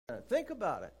Think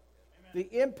about it.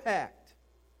 The impact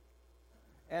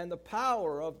and the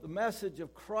power of the message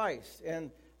of Christ.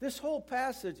 And this whole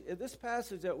passage, this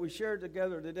passage that we shared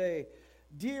together today,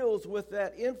 deals with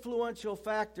that influential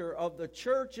factor of the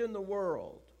church in the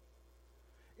world.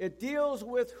 It deals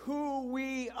with who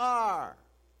we are.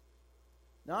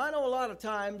 Now, I know a lot of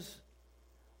times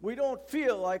we don't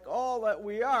feel like all that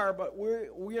we are, but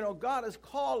God has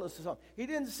called us to something. He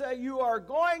didn't say you are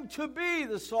going to be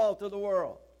the salt of the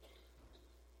world.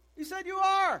 He said you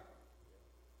are.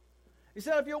 He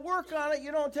said if you work on it,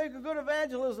 you don't take a good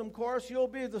evangelism course, you'll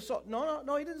be the salt.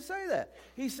 No, he didn't say that.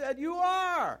 He said you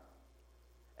are.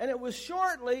 And it was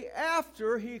shortly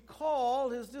after he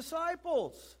called his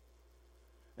disciples.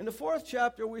 In the 4th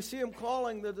chapter, we see him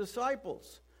calling the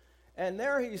disciples. And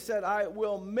there he said, I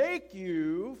will make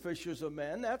you fishers of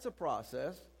men. That's a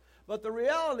process. But the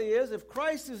reality is, if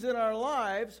Christ is in our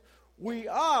lives, we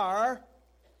are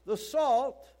the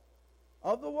salt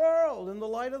of the world and the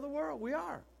light of the world. We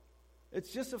are.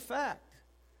 It's just a fact.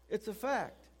 It's a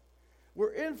fact.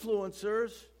 We're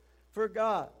influencers for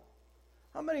God.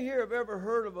 How many here have ever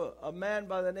heard of a man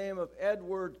by the name of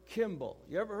Edward Kimball?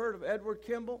 You ever heard of Edward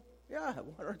Kimball? Yeah,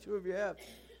 one or two of you have.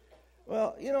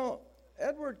 Well,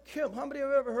 Edward Kimball. How many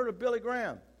have ever heard of Billy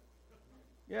Graham?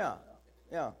 Yeah.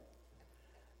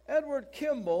 Edward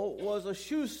Kimball was a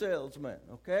shoe salesman,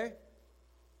 okay?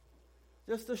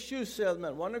 Just a shoe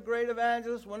salesman. Wasn't a great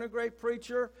evangelist, wasn't a great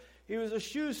preacher. He was a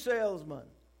shoe salesman.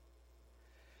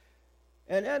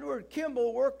 And Edward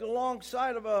Kimball worked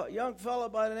alongside of a young fellow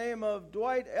by the name of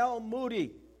Dwight L.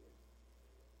 Moody.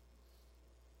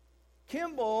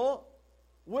 Kimball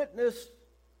witnessed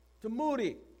to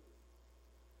Moody.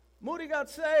 Moody got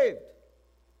saved.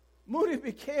 Moody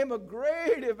became a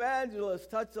great evangelist,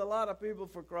 touched a lot of people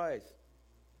for Christ.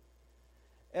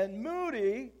 And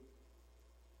Moody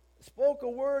spoke a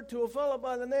word to a fellow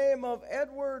by the name of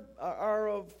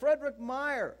Frederick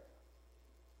Meyer.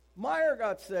 Meyer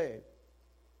got saved.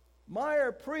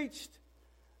 Meyer preached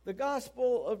the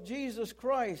gospel of Jesus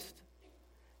Christ.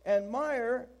 And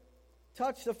Meyer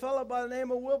touched a fellow by the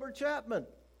name of Wilbur Chapman.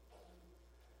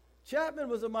 Chapman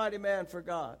was a mighty man for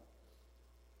God.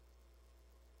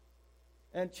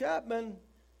 And Chapman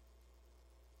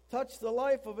touched the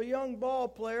life of a young ball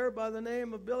player by the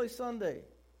name of Billy Sunday.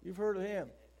 You've heard of him.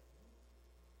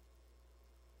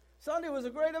 Sunday was a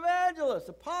great evangelist,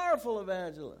 a powerful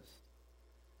evangelist.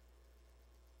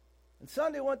 And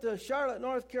Sunday went to Charlotte,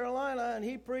 North Carolina, and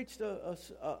he preached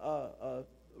a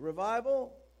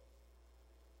revival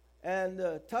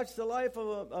and touched the life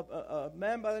of a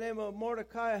man by the name of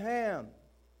Mordecai Ham.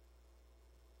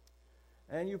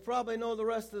 And you probably know the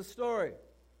rest of the story.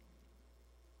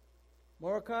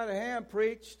 Mordecai Ham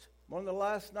preached one of the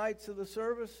last nights of the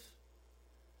service,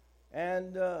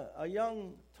 and a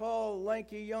young, tall,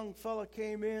 lanky young fella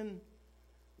came in,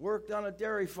 worked on a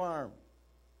dairy farm,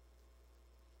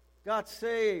 got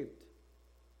saved.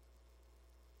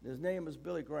 His name is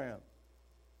Billy Graham.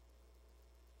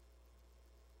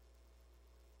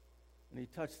 And he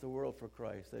touched the world for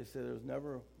Christ. They say there's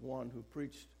never one who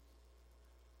preached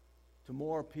to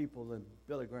more people than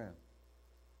Billy Graham.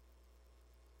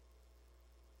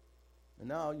 And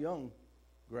now young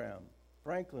Graham,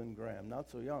 Franklin Graham,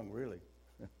 not so young really,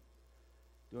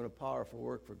 doing a powerful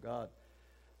work for God.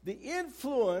 The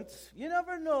influence, you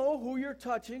never know who you're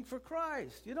touching for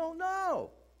Christ. You don't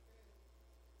know.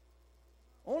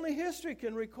 Only history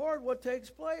can record what takes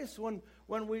place when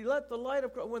we let the light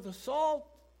of Christ, when the salt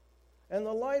and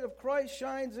the light of Christ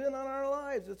shines in on our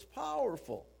lives. It's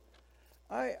powerful.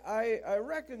 I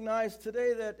recognize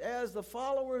today that as the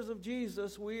followers of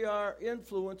Jesus, we are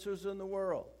influencers in the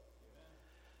world.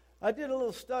 I did a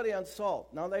little study on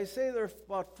salt. Now, they say there's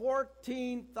about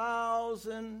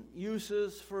 14,000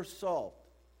 uses for salt.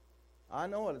 I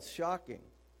know it, it's shocking.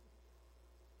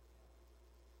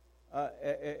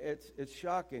 It's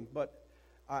shocking, but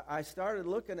I started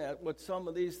looking at what some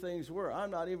of these things were.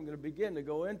 I'm not even going to begin to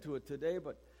go into it today,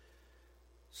 but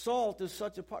salt is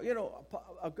such a part.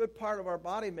 A good part of our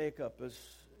body makeup is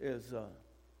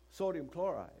sodium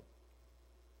chloride,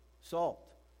 salt.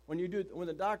 When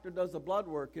the doctor does the blood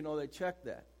work, they check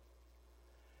that.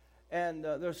 And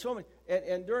there's so many.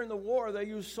 And during the war, they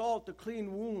used salt to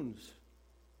clean wounds.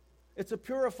 It's a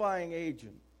purifying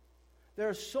agent. There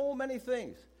are so many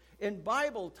things. In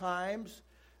Bible times,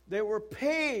 they were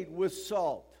paid with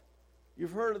salt.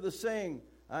 You've heard of the saying.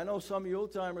 I know some of you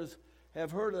old-timers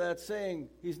have heard of that saying,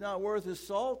 he's not worth his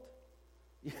salt.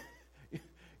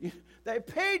 They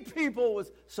paid people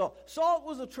with salt. Salt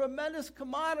was a tremendous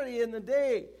commodity in the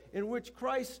day in which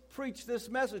Christ preached this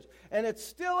message, and it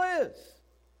still is.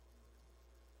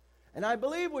 And I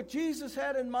believe what Jesus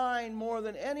had in mind more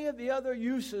than any of the other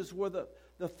uses were the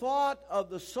thought of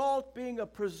the salt being a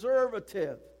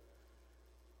preservative.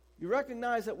 You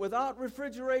recognize that without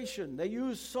refrigeration, they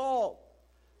used salt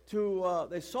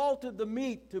they salted the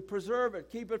meat to preserve it,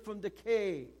 keep it from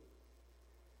decay.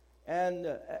 And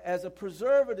as a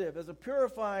preservative, as a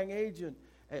purifying agent,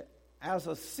 as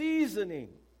a seasoning.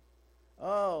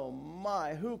 Oh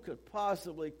my, who could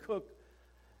possibly cook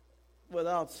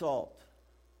without salt?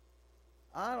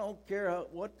 I don't care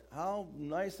how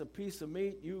nice a piece of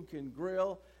meat you can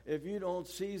grill. If you don't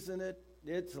season it,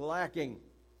 it's lacking.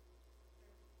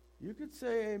 You could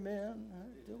say amen.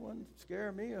 It wouldn't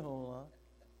scare me a whole lot.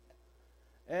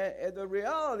 And the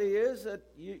reality is that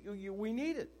we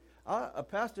need it.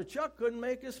 Pastor Chuck couldn't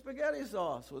make his spaghetti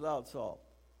sauce without salt.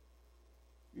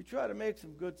 You try to make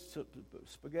some good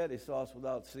spaghetti sauce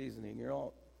without seasoning, you're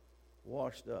all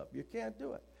washed up. You can't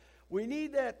do it. We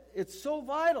need that. It's so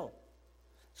vital.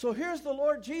 So here's the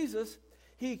Lord Jesus.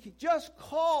 He just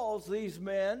calls these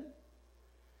men,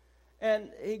 and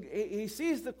he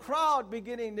sees the crowd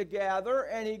beginning to gather,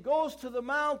 and he goes to the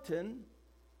mountain.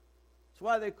 That's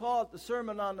why they call it the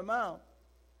Sermon on the Mount.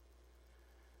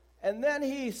 And then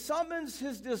he summons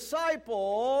his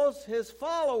disciples, his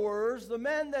followers, the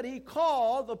men that he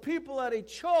called, the people that he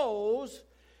chose.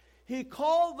 He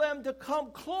called them to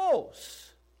come close.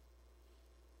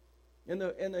 In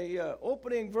the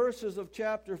opening verses of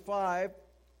chapter 5,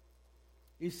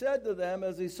 he said to them,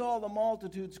 as he saw the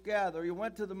multitudes gather, he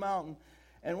went to the mountain,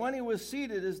 and when he was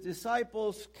seated, his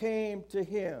disciples came to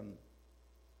him.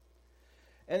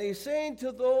 And he's saying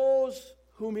to those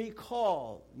whom he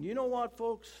called, and you know what,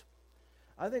 folks?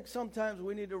 I think sometimes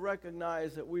we need to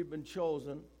recognize that we've been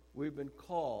chosen, we've been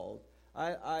called.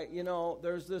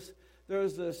 There's this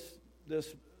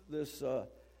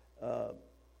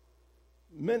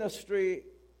ministry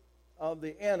of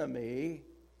the enemy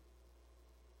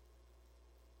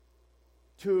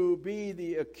to be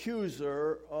the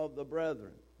accuser of the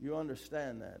brethren. You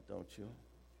understand that, don't you?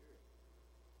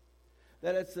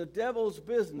 That it's the devil's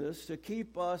business to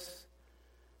keep us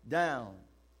down.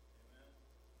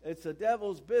 It's the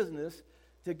devil's business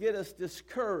to get us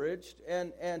discouraged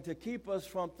and to keep us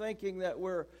from thinking that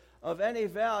we're of any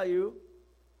value.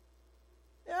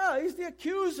 Yeah, he's the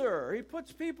accuser. He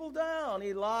puts people down.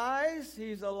 He lies.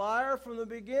 He's a liar from the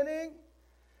beginning.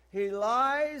 He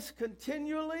lies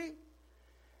continually.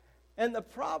 And the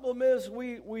problem is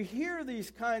we hear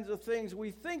these kinds of things, we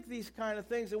think these kind of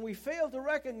things, and we fail to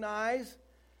recognize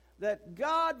that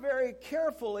God very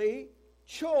carefully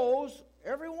chose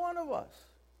every one of us.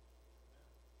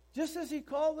 Just as he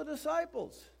called the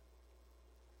disciples.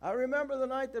 I remember the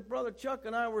night that Brother Chuck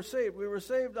and I were saved. We were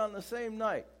saved on the same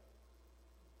night.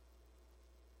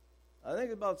 I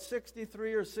think about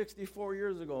 63 or 64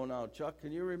 years ago now, Chuck.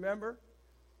 Can you remember?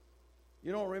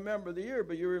 You don't remember the year,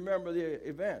 but you remember the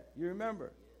event. You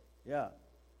remember? Yeah.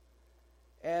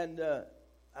 And,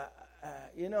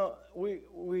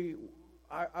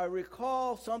 I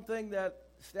recall something that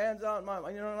stands out in my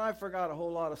mind. And I forgot a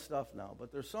whole lot of stuff now,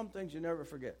 but there's some things you never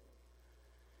forget.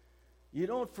 You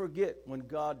don't forget when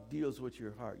God deals with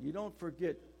your heart. You don't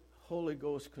forget Holy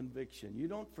Ghost conviction. You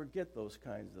don't forget those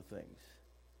kinds of things.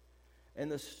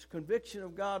 And the conviction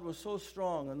of God was so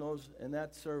strong in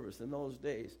that service, in those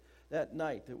days, that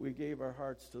night that we gave our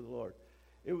hearts to the Lord.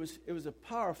 It was a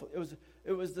powerful,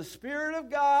 it was the Spirit of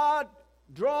God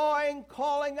drawing,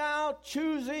 calling out,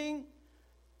 choosing.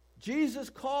 Jesus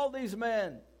called these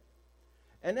men.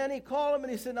 And then he called them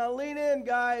and he said, now lean in,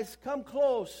 guys, come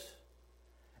close.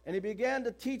 And he began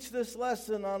to teach this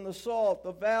lesson on the salt,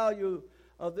 the value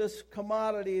of this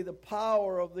commodity, the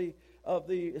power of the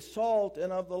salt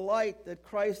and of the light that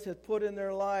Christ had put in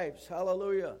their lives.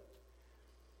 Hallelujah.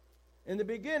 In the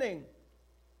beginning,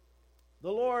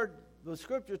 the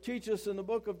Scripture teaches us in the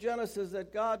book of Genesis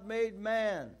that God made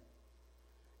man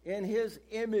in his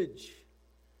image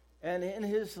and in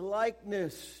his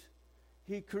likeness.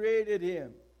 He created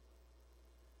him.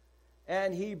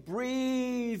 And he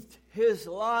breathed his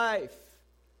life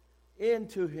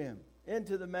into him,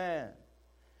 into the man.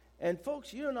 And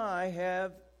folks, you and I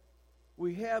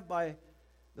we have by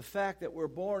the fact that we're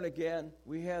born again,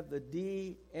 we have the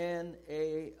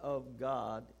DNA of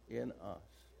God in us.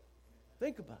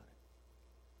 Think about it.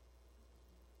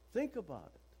 Think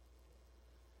about it.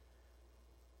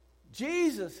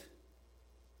 Jesus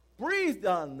breathed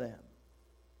on them.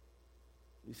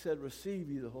 He said, receive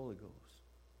ye the Holy Ghost.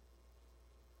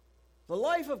 The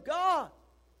life of God.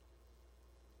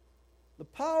 The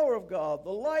power of God.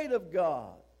 The light of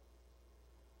God.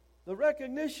 The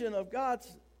recognition of God's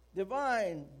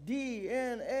divine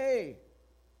DNA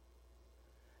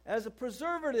as a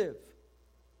preservative.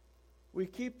 We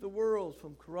keep the world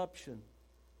from corruption.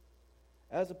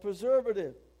 As a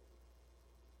preservative,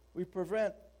 we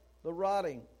prevent the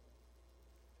rotting.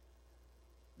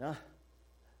 Now,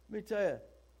 let me tell you,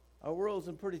 our world's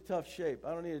in pretty tough shape.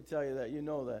 I don't need to tell you that. You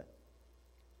know that.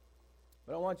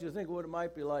 But I want you to think of what it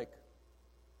might be like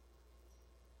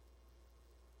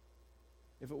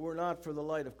if it were not for the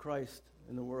light of Christ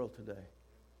in the world today.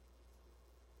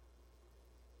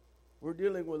 We're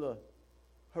dealing with a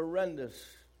horrendous,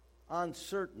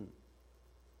 uncertain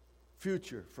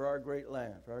future for our great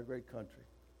land, for our great country.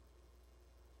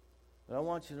 But I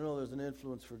want you to know there's an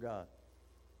influence for God.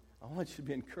 I want you to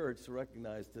be encouraged to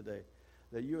recognize today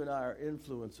that you and I are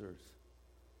influencers.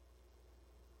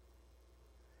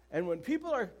 And when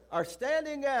people are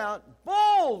standing out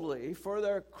boldly for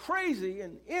their crazy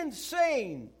and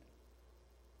insane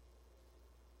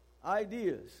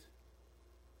ideas,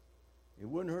 it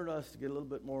wouldn't hurt us to get a little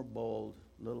bit more bold,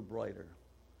 a little brighter,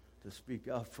 to speak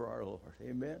out for our Lord.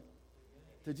 Amen?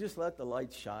 To just let the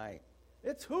light shine.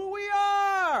 It's who we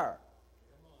are.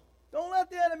 Don't let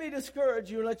the enemy discourage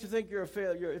you and let you think you're a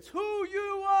failure. It's who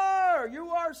you are. You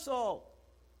are salt.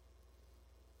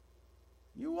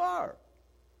 You are.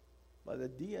 By the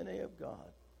DNA of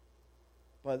God,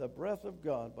 by the breath of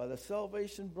God, by the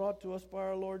salvation brought to us by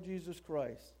our Lord Jesus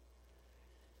Christ.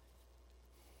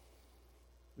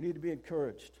 We need to be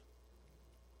encouraged.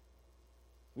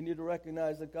 We need to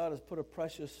recognize that God has put a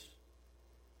precious,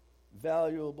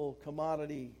 valuable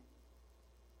commodity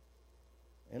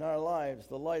in our lives,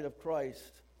 the light of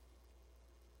Christ.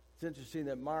 It's interesting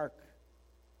that Mark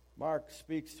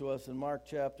speaks to us in Mark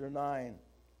chapter 9.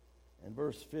 In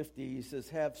verse 50, he says,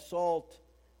 have salt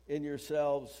in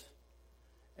yourselves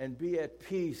and be at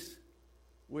peace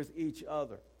with each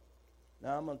other.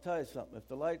 Now, I'm going to tell you something. If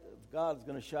the light of God is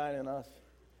going to shine in us,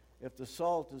 if the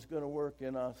salt is going to work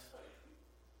in us,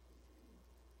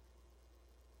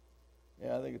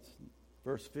 I think it's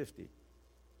verse 50.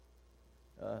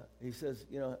 He says,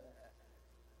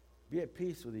 be at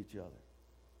peace with each other.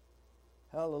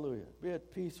 Hallelujah. Be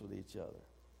at peace with each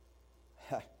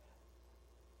other.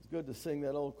 Good to sing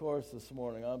that old chorus this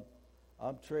morning.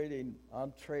 I'm trading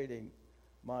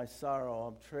my sorrow.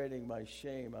 I'm trading my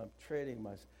shame. I'm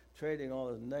trading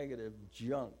all this negative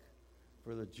junk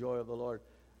for the joy of the Lord.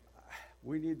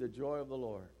 We need the joy of the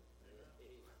Lord.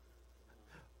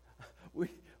 We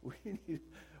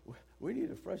need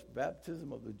a fresh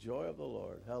baptism of the joy of the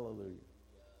Lord. Hallelujah.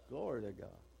 Glory to God.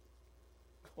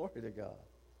 Glory to God.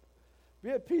 Be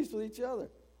at peace with each other.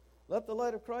 Let the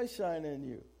light of Christ shine in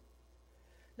you.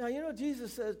 Now,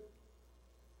 Jesus said,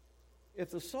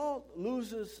 if the salt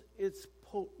loses its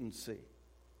potency,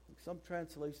 some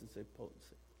translations say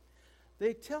potency,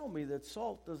 they tell me that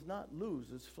salt does not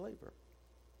lose its flavor.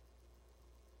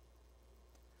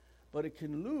 But it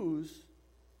can lose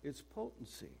its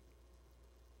potency.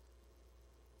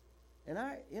 And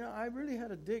I really had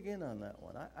to dig in on that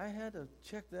one. I had to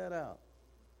check that out.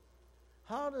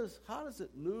 How does it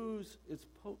lose its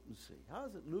potency? How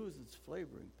does it lose its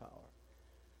flavoring power?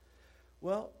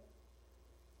 Well,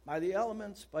 by the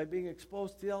elements, by being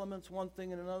exposed to the elements, one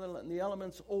thing and another, letting the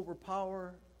elements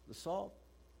overpower the salt.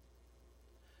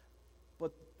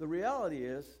 But the reality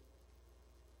is,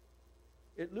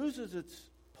 it loses its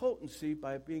potency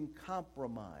by being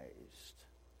compromised.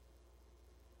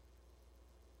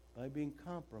 By being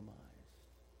compromised.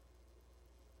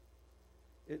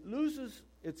 It loses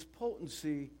its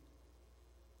potency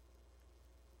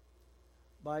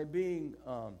by being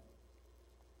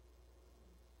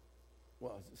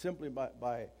simply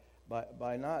by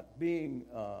not being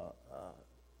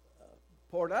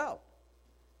poured out.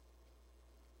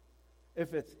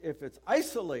 If it's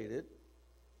isolated,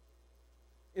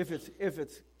 if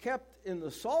it's kept in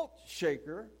the salt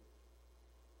shaker.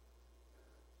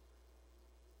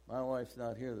 My wife's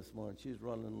not here this morning. She's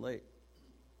running late.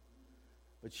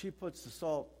 But she puts the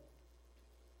salt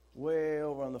way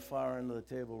over on the far end of the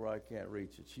table where I can't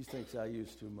reach it. She thinks I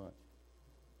use too much.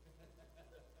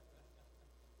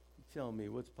 Tell me,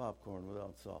 what's popcorn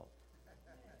without salt?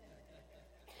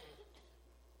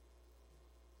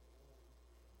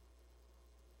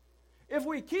 If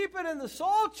we keep it in the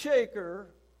salt shaker,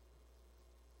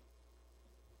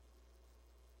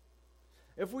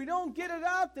 if we don't get it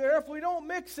out there, if we don't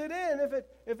mix it in,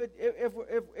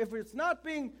 if it's not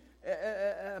being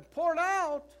poured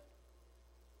out,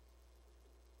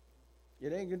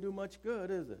 it ain't gonna do much good,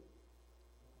 is it?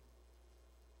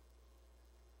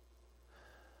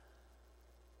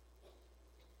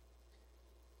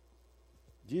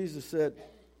 Jesus said,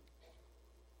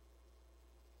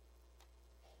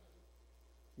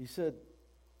 He said,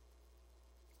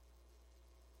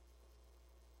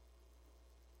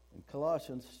 in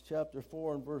Colossians chapter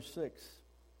 4 and verse 6.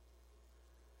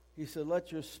 He said,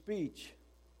 let your speech,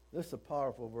 this is a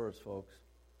powerful verse, folks.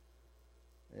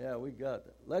 Yeah, we got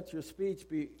that. Let your speech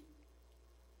be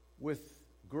with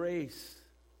grace,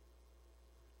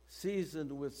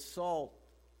 seasoned with salt,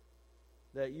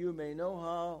 that you may know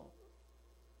how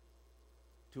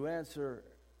to answer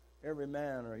every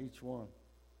man or each one.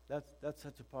 That's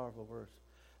such a powerful verse.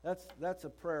 That's a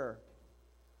prayer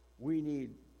we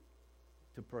need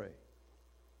to pray.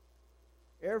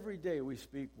 Every day we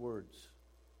speak words.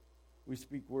 We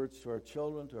speak words to our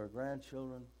children, to our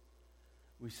grandchildren.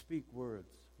 We speak words.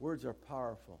 Words are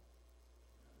powerful.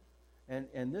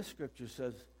 And this scripture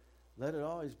says, let it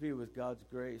always be with God's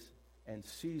grace and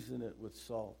season it with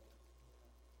salt.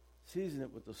 Season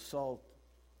it with the salt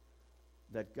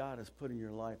that God has put in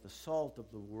your life, the salt of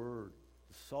the Word,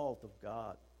 the salt of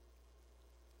God.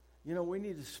 You know, we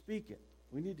need to speak it.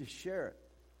 We need to share it.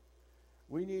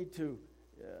 We need to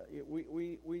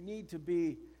we need to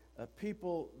be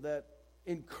people that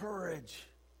encourage.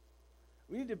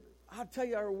 I'll tell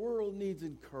you, our world needs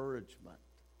encouragement.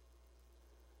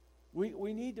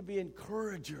 We need to be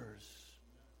encouragers.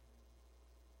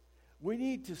 We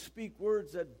need to speak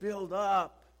words that build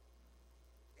up,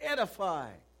 edify.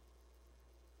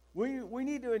 We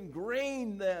need to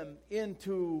ingrain them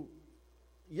into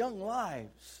young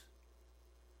lives.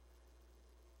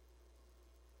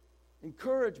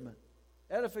 Encouragement,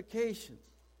 edification,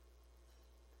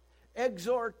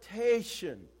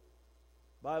 exhortation.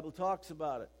 Bible talks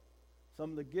about it.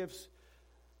 Some of the gifts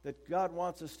that God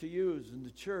wants us to use in the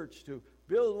church to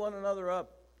build one another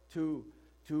up, to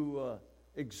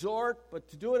exhort, but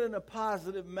to do it in a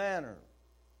positive manner.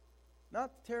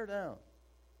 Not to tear down,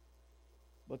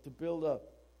 but to build up.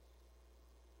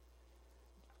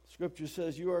 Scripture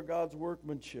says you are God's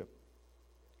workmanship.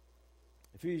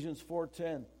 Ephesians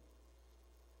 4:10.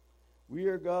 We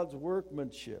are God's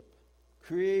workmanship,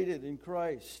 created in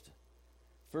Christ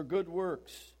for good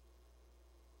works,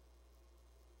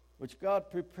 which God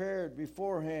prepared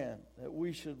beforehand that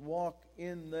we should walk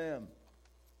in them.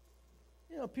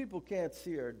 You know, people can't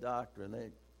see our doctrine.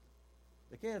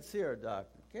 They can't see our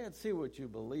doctrine. Can't see what you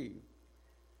believe.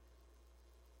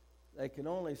 They can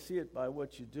only see it by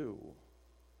what you do,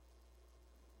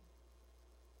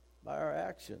 by our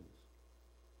actions.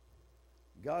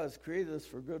 God has created us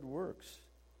for good works.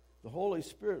 The Holy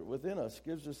Spirit within us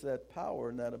gives us that power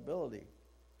and that ability.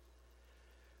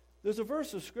 There's a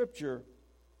verse of Scripture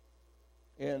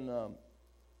in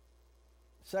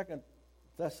 2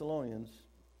 Thessalonians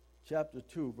chapter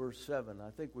 2, verse 7.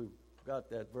 I think we've got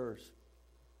that verse.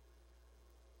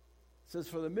 It says,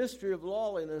 for the mystery of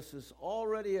lawlessness is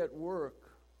already at work.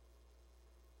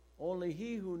 Only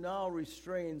he who now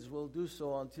restrains will do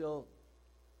so until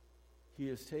he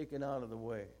is taken out of the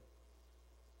way.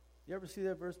 You ever see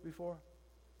that verse before?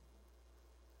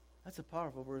 That's a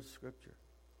powerful verse of Scripture.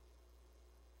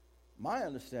 My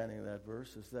understanding of that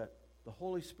verse is that the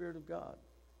Holy Spirit of God,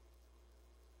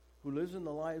 who lives in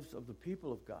the lives of the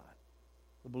people of God,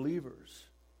 the believers,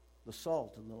 the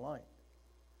salt and the light,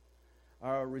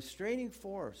 are a restraining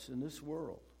force in this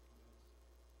world,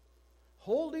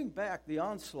 holding back the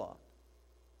onslaught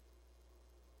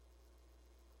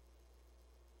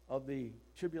of the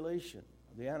tribulation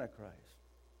of the Antichrist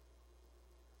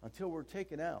until we're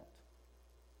taken out.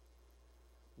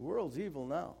 The world's evil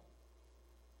now,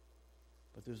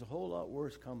 but there's a whole lot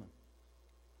worse coming.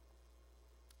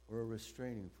 We're a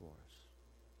restraining force.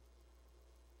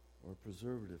 We're a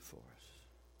preservative force.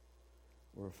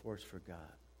 We're a force for God.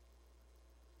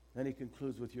 Then he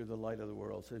concludes with, you're the light of the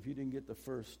world. So if you didn't get the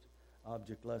first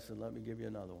object lesson, let me give you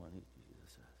another one.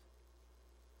 Jesus says,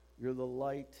 you're the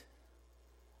light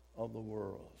of the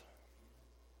world.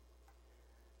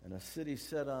 And a city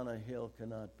set on a hill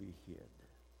cannot be hid.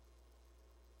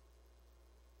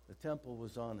 The temple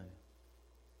was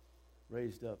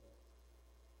raised up.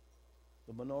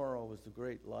 The menorah was the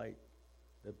great light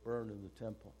that burned in the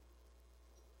temple.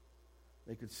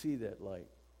 They could see that light.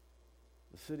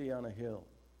 The city on a hill.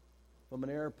 From an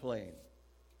airplane.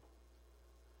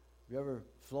 Have you ever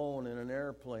flown in an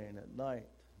airplane at night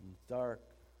and it's dark?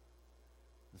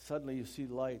 And suddenly you see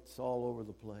lights all over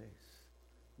the place.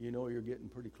 You know you're getting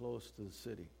pretty close to the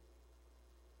city.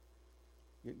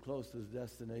 Getting close to the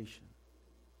destination.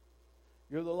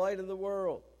 You're the light of the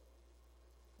world.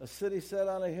 A city set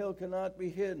on a hill cannot be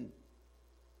hidden.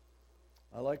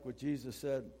 I like what Jesus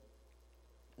said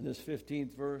in this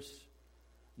 15th verse.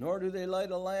 Nor do they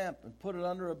light a lamp and put it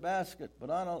under a basket, but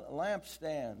on a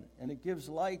lampstand, and it gives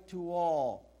light to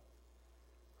all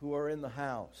who are in the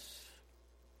house.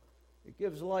 It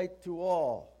gives light to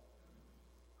all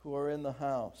who are in the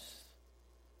house.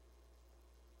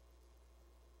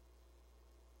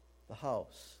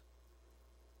 house.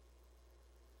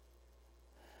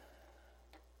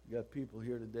 You got people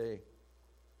here today.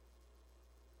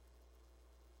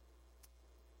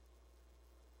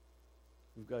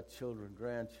 We've got children,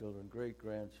 grandchildren,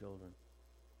 great-grandchildren.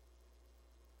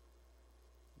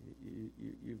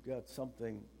 You've got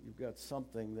something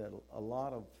that a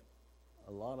lot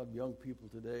of young people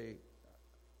today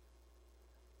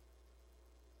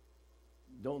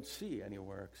don't see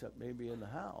anywhere except maybe in the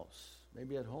house,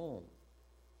 maybe at home.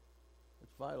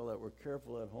 It's vital that we're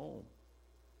careful at home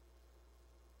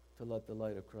to let the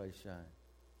light of Christ shine.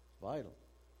 It's vital.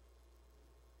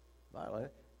 Vital.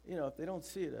 You know, if they don't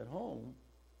see it at home,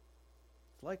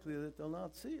 it's likely that they'll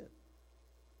not see it.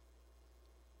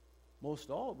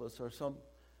 Most all of us are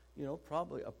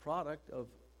probably a product of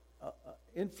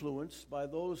influenced by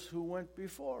those who went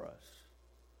before us.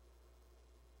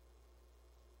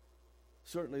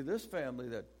 Certainly this family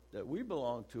that we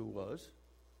belong to was.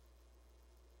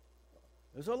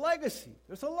 There's a legacy.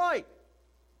 There's a light.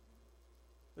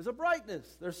 There's a brightness.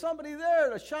 There's somebody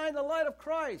there to shine the light of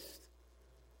Christ.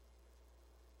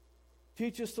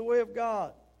 Teach us the way of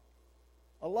God.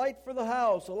 A light for the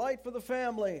house, a light for the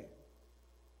family.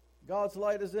 God's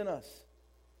light is in us.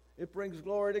 It brings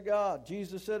glory to God.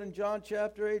 Jesus said in John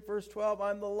chapter 8, verse 12,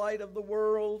 I'm the light of the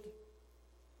world.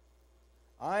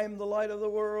 I am the light of the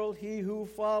world. He who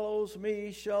follows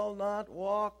me shall not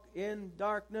walk in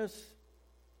darkness,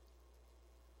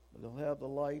 but he'll have the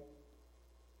light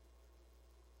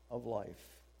of life,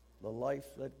 the life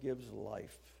that gives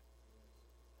life.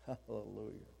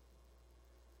 Hallelujah.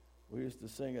 We used to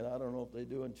sing it. I don't know if they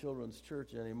do in children's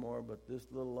church anymore, but this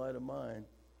little light of mine.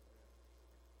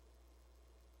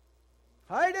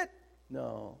 Hide it?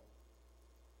 No.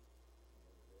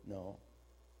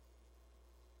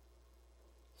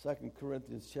 2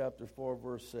 Corinthians chapter 4,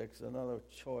 verse 6, another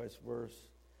choice verse.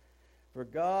 For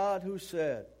God who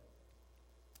said,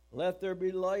 let there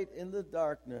be light in the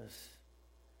darkness,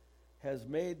 has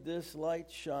made this light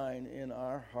shine in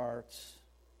our hearts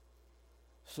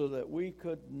so that we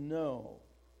could know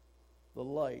the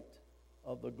light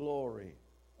of the glory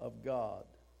of God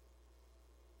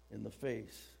in the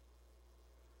face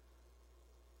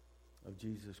of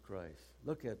Jesus Christ.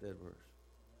 Look at that verse.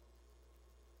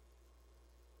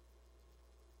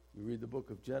 You read the book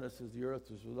of Genesis, the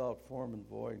earth was without form and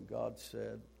void, and God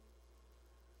said,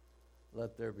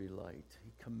 let there be light.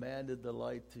 He commanded the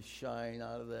light to shine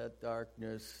out of that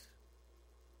darkness.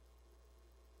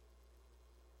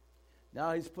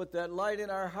 Now he's put that light in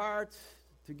our hearts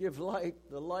to give light,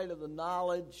 the light of the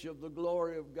knowledge of the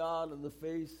glory of God in the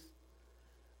face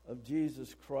of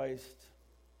Jesus Christ.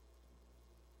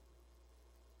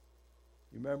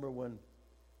 You remember when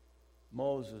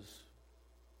Moses,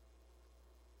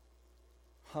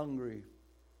 hungry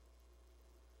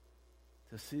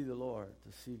to see the Lord,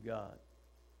 to see God.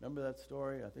 Remember that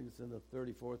story? I think it's in the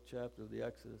 34th chapter of the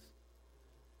Exodus.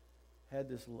 Had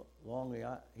this longing.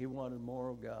 He wanted more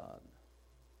of God.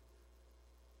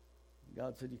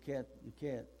 God said, you can't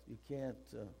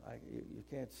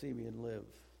see me and live.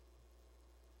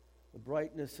 The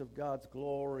brightness of God's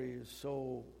glory is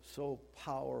so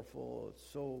powerful. It's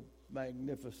so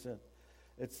magnificent.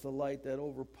 It's the light that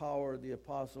overpowered the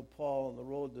Apostle Paul on the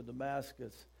road to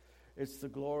Damascus. It's the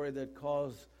glory that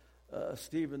caused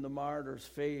Stephen the martyr's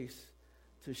face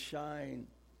to shine.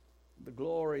 The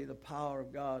glory, the power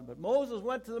of God. But Moses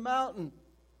went to the mountain.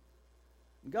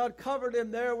 And God covered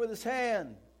him there with his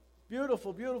hand.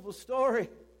 Beautiful, beautiful story.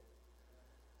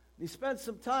 He spent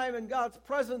some time in God's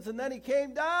presence, and then he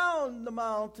came down the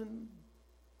mountain.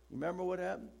 You remember what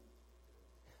happened?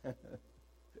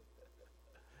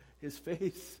 His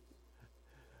face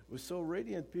was so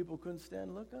radiant, people couldn't stand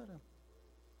to look at him.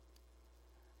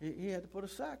 He had to put a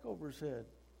sack over his head.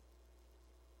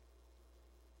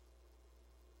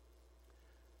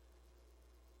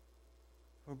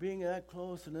 For being that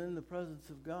close and in the presence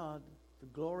of God, the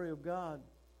glory of God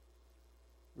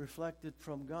reflected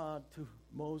from God to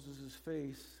Moses'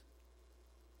 face.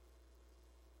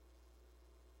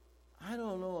 I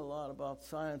don't know a lot about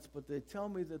science, but they tell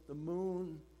me that the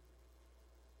moon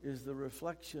is the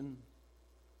reflection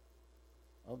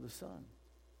of the sun.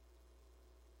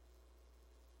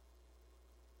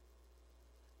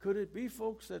 Could it be,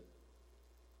 folks, that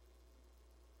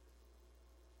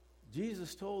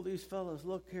Jesus told these fellas,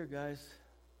 look here, guys,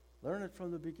 learn it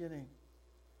from the beginning.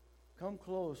 Come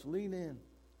close, lean in.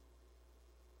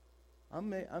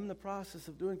 I'm in the process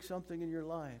of doing something in your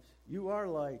lives. You are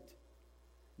light.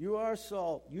 You are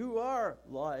salt. You are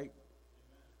light.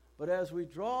 But as we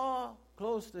draw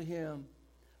close to him,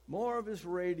 more of his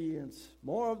radiance,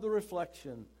 more of the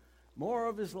reflection, more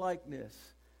of his likeness,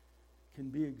 can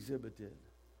be exhibited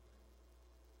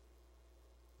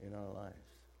in our lives.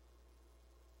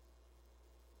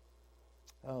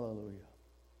 Hallelujah.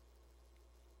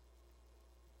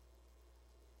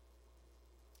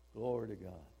 Glory to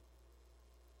God.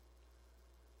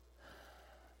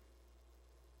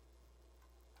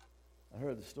 I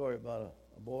heard the story about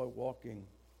a boy walking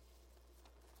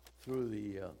through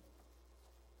the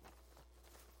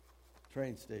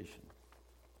train station.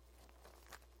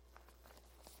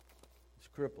 He's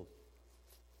crippled.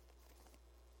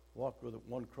 Walked with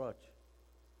one crutch.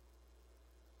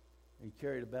 He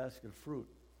carried a basket of fruit.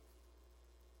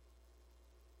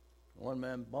 One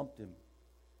man bumped him.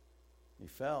 He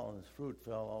fell, and his fruit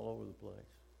fell all over the place.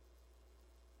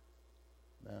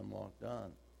 Man walked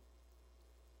on.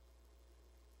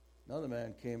 Another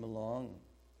man came along,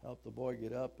 helped the boy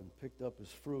get up, and picked up his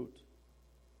fruit,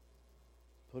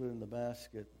 put it in the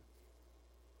basket,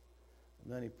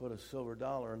 and then he put a silver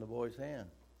dollar in the boy's hand.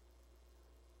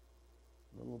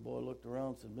 The little boy looked around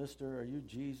and said, "Mister, are you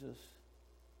Jesus?"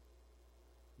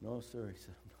 "No, sir," he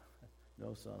said.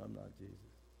 "No, son, I'm not Jesus.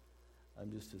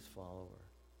 I'm just his follower."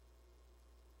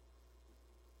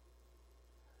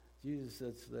 Jesus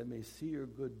said, "So they may see your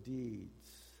good deeds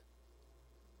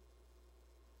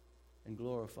and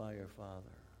glorify your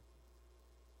Father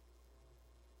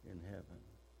in heaven."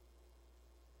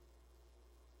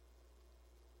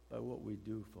 By what we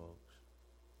do, folks.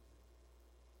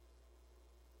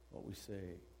 What we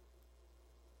say.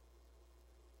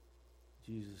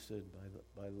 Jesus said,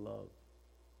 by love.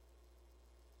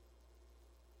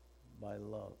 By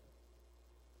love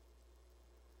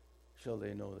shall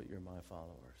they know that you're my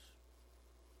followers.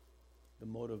 The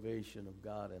motivation of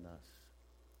God in us.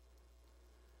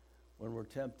 When we're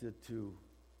tempted to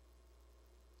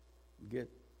get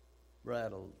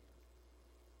rattled,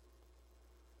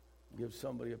 give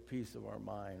somebody a piece of our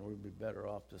mind, we'd be better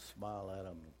off to smile at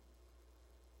them,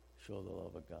 show the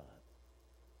love of God.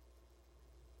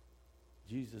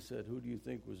 Jesus said, who do you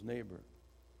think was neighbor?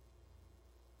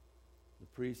 The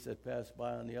priest that passed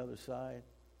by on the other side?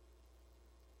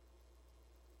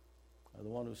 Or the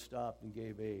one who stopped and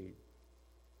gave aid?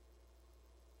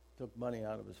 Took money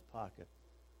out of his pocket?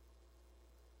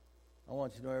 I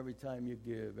want you to know every time you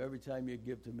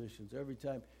give to missions, every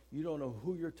time, you don't know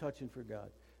who you're touching for God.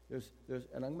 There's,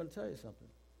 and I'm going to tell you something.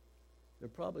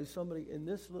 There's probably somebody in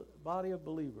this body of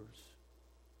believers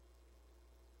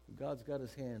who God's got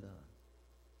his hand on.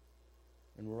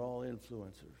 And we're all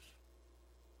influencers.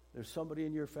 There's somebody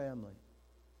in your family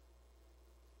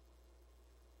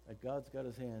that God's got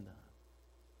his hand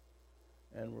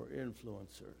on. And we're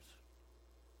influencers.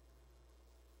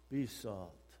 Be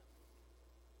salt.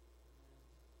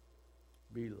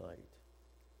 Be light.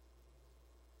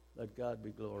 Let God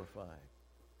be glorified.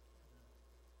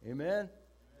 Amen? Amen.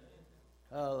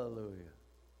 Hallelujah.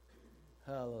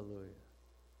 Hallelujah.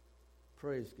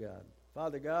 Praise God.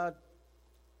 Father God,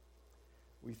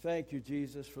 we thank you,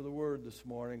 Jesus, for the word this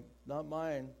morning. Not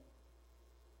mine.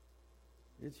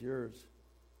 It's yours.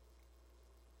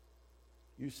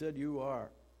 You said you are.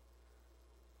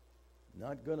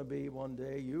 Not going to be one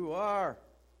day. You are.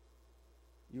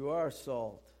 You are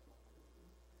salt.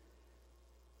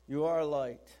 You are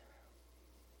light.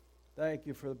 Thank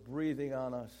you for breathing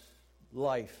on us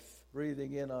life,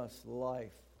 breathing in us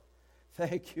life.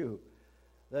 Thank you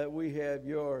that we have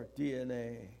your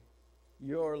DNA,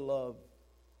 your love,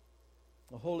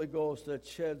 the Holy Ghost that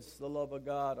sheds the love of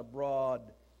God abroad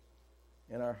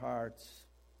in our hearts,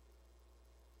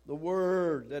 the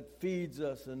Word that feeds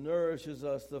us and nourishes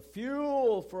us, the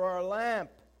fuel for our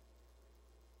lamp.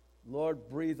 Lord,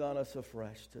 breathe on us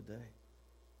afresh today.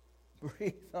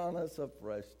 Breathe on us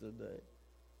afresh today.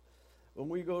 When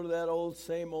we go to that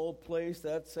same old place,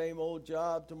 that same old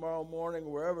job tomorrow morning,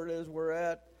 wherever it is we're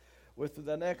at, with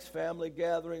the next family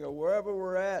gathering or wherever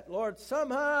we're at, Lord,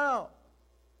 somehow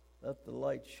let the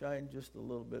light shine just a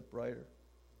little bit brighter.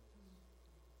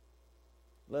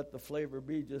 Let the flavor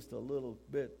be just a little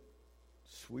bit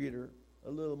sweeter,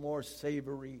 a little more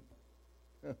savory.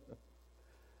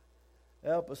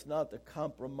 Help us not to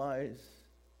compromise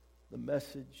the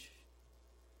message,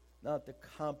 not to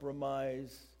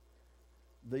compromise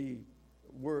the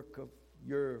work of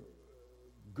your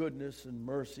goodness and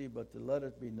mercy, but to let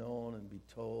it be known and be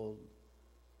told.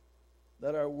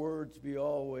 Let our words be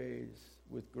always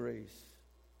with grace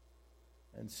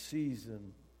and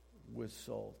seasoned with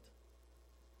salt.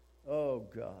 Oh,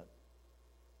 God.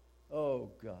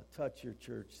 Oh, God. Touch your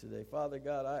church today. Father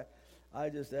God, I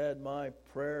just add my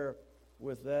prayer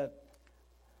with that,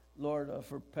 Lord,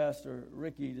 for Pastor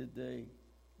Ricky today.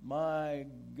 My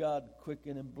God,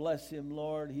 quicken and bless him,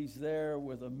 Lord. He's there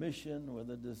with a mission,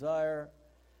 with a desire.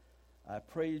 I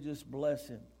pray you just bless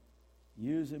him.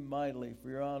 Use him mightily for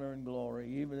your honor and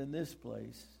glory, even in this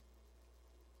place.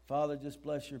 Father, just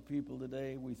bless your people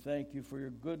today. We thank you for your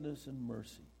goodness and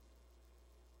mercy.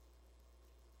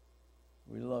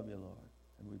 We love you, Lord.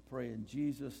 And we pray in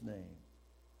Jesus' name.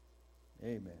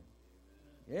 Amen.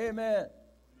 Amen. Amen.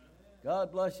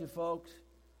 God bless you, folks.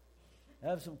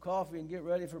 Have some coffee and get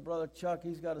ready for Brother Chuck.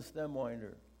 He's got a stem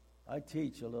winder. I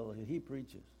teach a little. He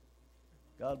preaches.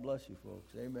 God bless you,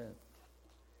 folks. Amen.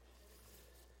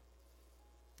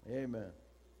 Amen.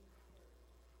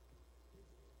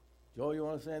 Joe, you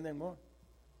want to say anything more?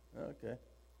 Okay.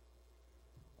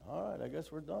 All right, I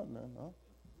guess we're done then, huh?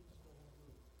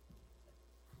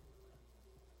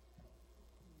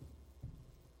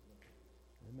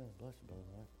 Amen. Bless you, Brother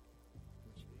Mike.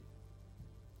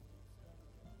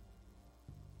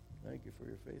 Thank you for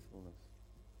your faithfulness.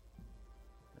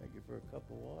 Thank you for a cup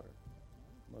of water.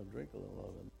 I'm going to drink a little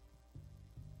of it.